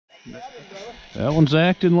That one's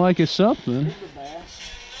acting like it's something. He's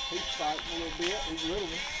fighting a little bit. He's little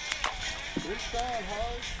one. He's trying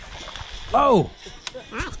hard. Oh!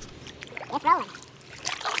 Nice. It's rolling.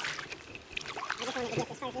 I just wanted to get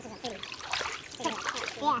this first. This is a pretty.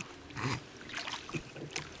 Yeah.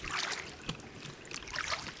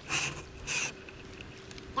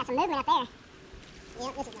 Got some movement up there.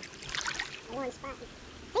 Yeah, this is a one spot. So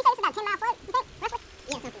you say it's about 10 mile float, you think, roughly?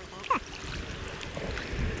 Yeah, something like that. Huh.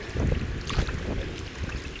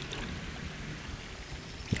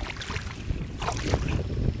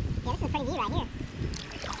 Yeah, this is a pretty view right here.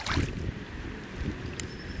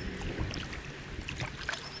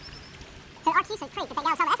 So Archusa Creek, that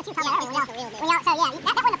y'all told me, that's what you were talking about earlier. So yeah,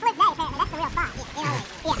 that wasn't a fluke day, apparently. That's the real spot. Yeah.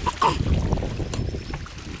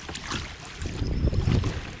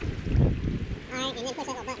 Alright, and then push that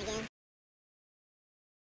little button again.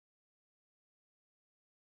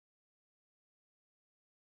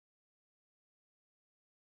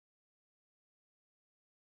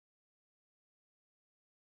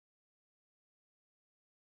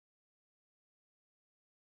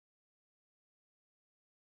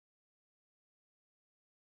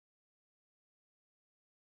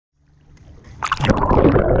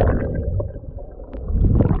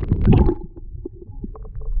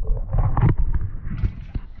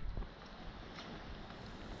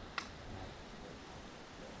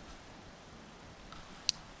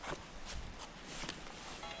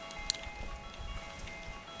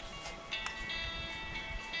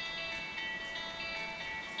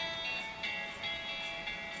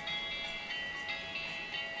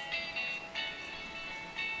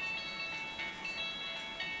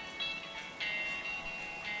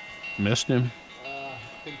 Missed him.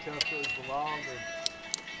 Couldn't tell if it was the log or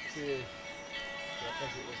fish. I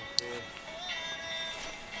think it was a fish.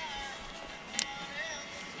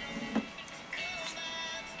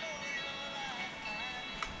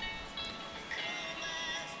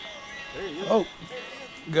 There he is. Oh,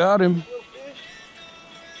 got him.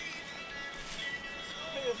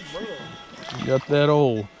 Got that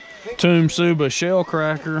old Tomb Suba shell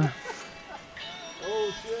cracker.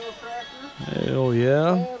 Old shell cracker. Hell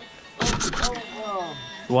yeah.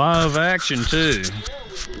 Live action too.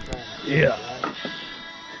 Yeah.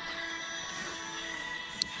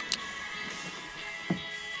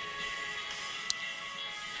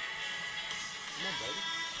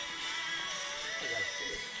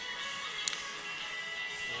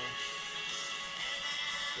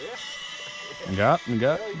 Got him. He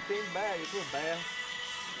came back. It's a little bad.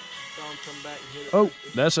 Saw him come back and hit it. Oh,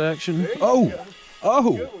 that's action. Oh,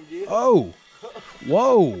 oh, oh,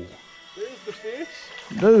 whoa. There's the fish.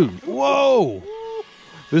 Dude, whoa.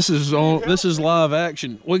 This is live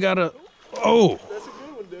action. We gotta, oh. That's a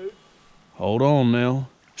good one, dude. Hold on now.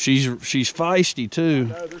 She's feisty too.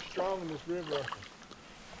 No, they're strong in this river.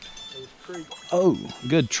 This creek. Oh,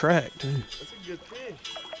 good track too. That's a good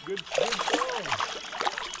fish. Good song.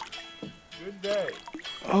 Good day.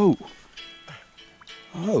 Oh.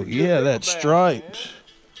 Oh yeah, that's striped.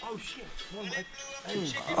 Oh shit.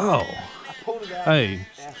 Oh. I pulled it out. Hey.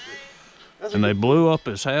 And they blew up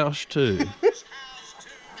his house too.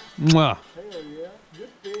 Mwah. Hell yeah. Good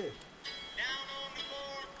fish.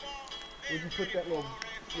 Would you put that little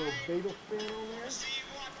beetle fin on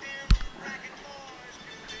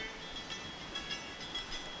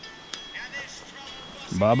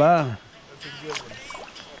there? Bye-bye. That's a good one.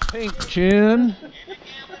 Pink chin.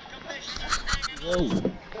 Whoa.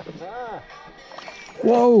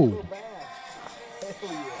 Whoa. Hell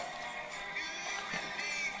yeah.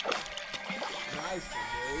 Nice one,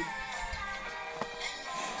 dude.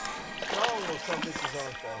 Strong little some bitches,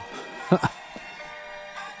 aren't they?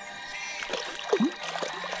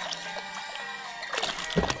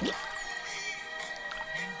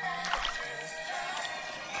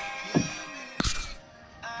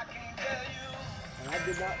 And I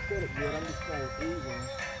did not set it good. I'm just saying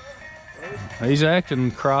easy. He's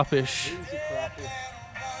acting crawfish. Easy crappie.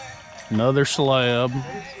 Another slab. Slab.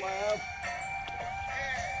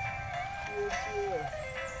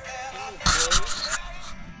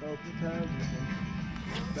 Throw a few times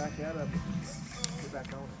and back out of it. Get back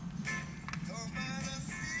on it.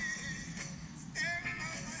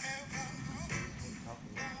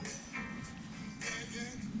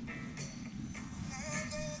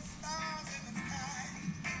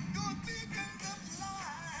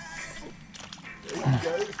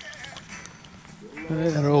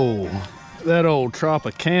 That old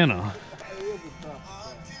Tropicana.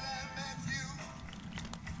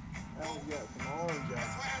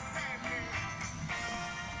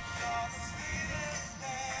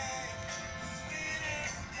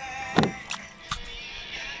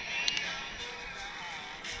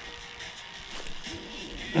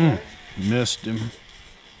 Missed him.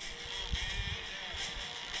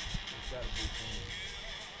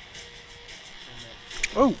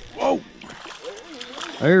 Oh, whoa.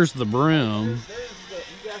 There's the brim. You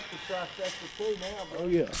got the trifecta too now, bro. Oh,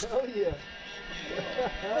 yeah. Oh,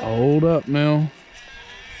 yeah. Hold up now.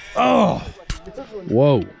 Oh.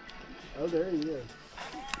 Whoa. Oh, there he is.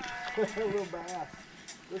 A little bass.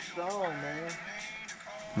 They're strong, man.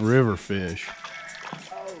 River fish.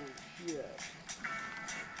 Oh, shit.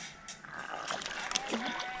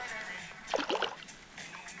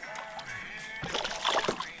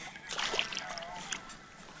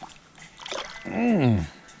 Mm.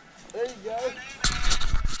 There you go. There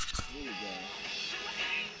you go.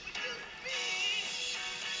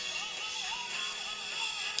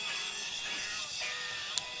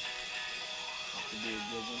 That's a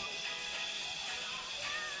good one.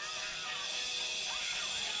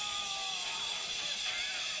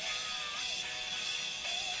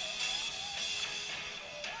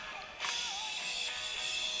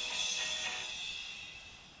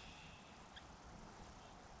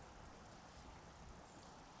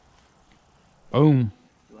 Boom.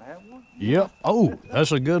 Do I have one? Yep. Oh,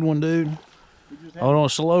 that's a good one, dude. He just Hold on,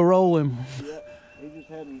 slow roll him. Yeah, he just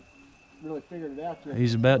hadn't really figured it out yet.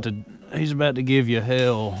 He's about to give you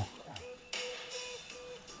hell.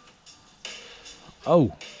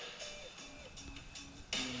 Oh.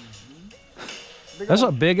 That's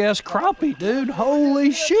a big ass crappie, dude.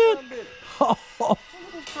 Holy shit. Look at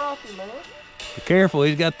this crappie, man. Be careful,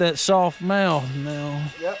 he's got that soft mouth now.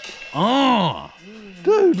 Yep.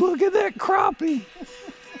 Dude, look at that crappie.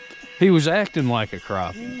 He was acting like a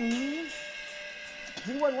crappie.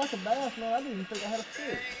 He wasn't like a bass, man. I didn't even think I had a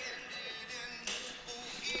fish.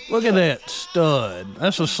 Look at that stud.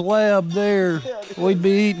 That's a slab there. We'd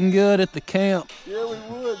be eating good at the camp. Yeah, we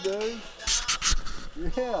would, dude.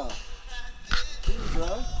 Yeah. Here you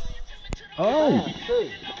go. Oh, Bass, too.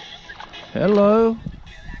 hello.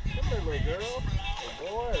 Come here, little girl. Or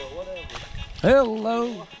boy, or whatever.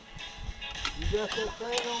 Hello. You got that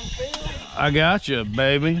thing on film? I got you,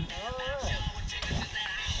 baby. All right.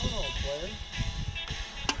 Hold on,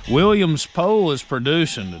 player. Williams Pole is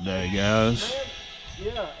producing today, guys. Man,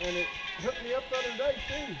 yeah, and it hooked me up the other day,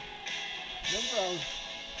 too. Remember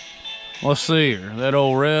Let's see here. That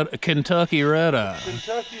old Kentucky red eye.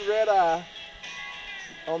 Kentucky red eye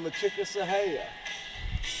on the Chickasahaya.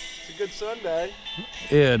 It's a good Sunday.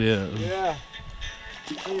 Yeah, it is. Yeah.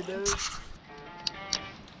 See you, dude.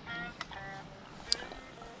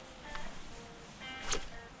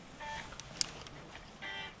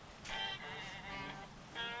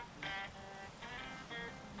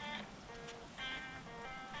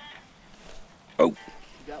 Oh.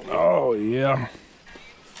 Got one. Oh, yeah.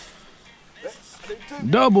 That's big too.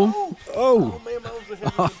 Double. Oh, Oh. man, that was a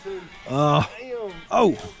heavy one, too. Uh, Damn. oh.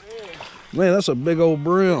 Man. Man, that's a big old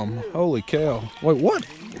brim. Holy cow. Wait, what?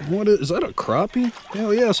 What is that, a crappie?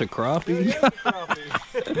 Hell yeah, it's a crappie. Yeah,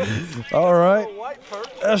 crappie. All right. Little white perch.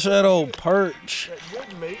 That's that old perch. That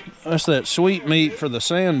good meat. That's that sweet meat for the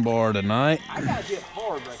sandbar tonight. I gotta get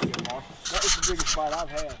hard right there, Mark. That was the biggest bite I've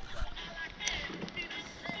had.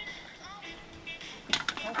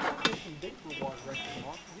 I think there's some deeper water right there,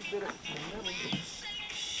 Mark. You bit it in the middle of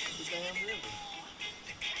the damn river.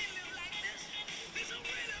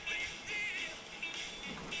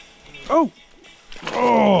 Oh.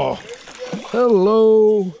 Oh.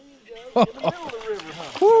 Hello. In the middle of the river,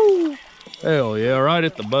 huh? Woo. Hell yeah, right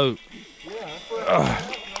at the boat. Yeah, that's where it's at,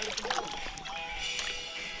 right at the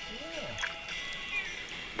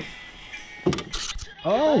middle.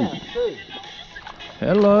 Oh. Bass, too.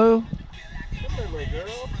 Hello. Come here, little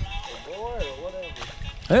girl. Or boy, or whatever.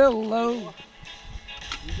 Hello.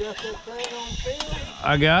 You got that thing on film? I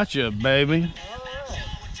got you, baby. All right.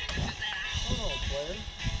 Hold on, player.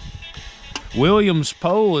 Williams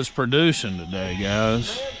Pole is producing today,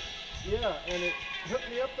 guys. Man, yeah, and it hooked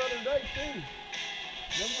me up the other day, too.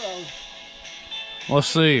 Remember Let's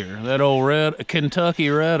see here. That old Kentucky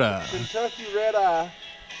red eye. Kentucky red eye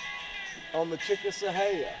on the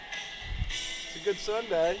Chickasahaya. It's a good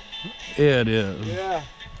Sunday. Yeah, it is. Yeah.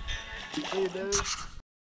 See you, dude.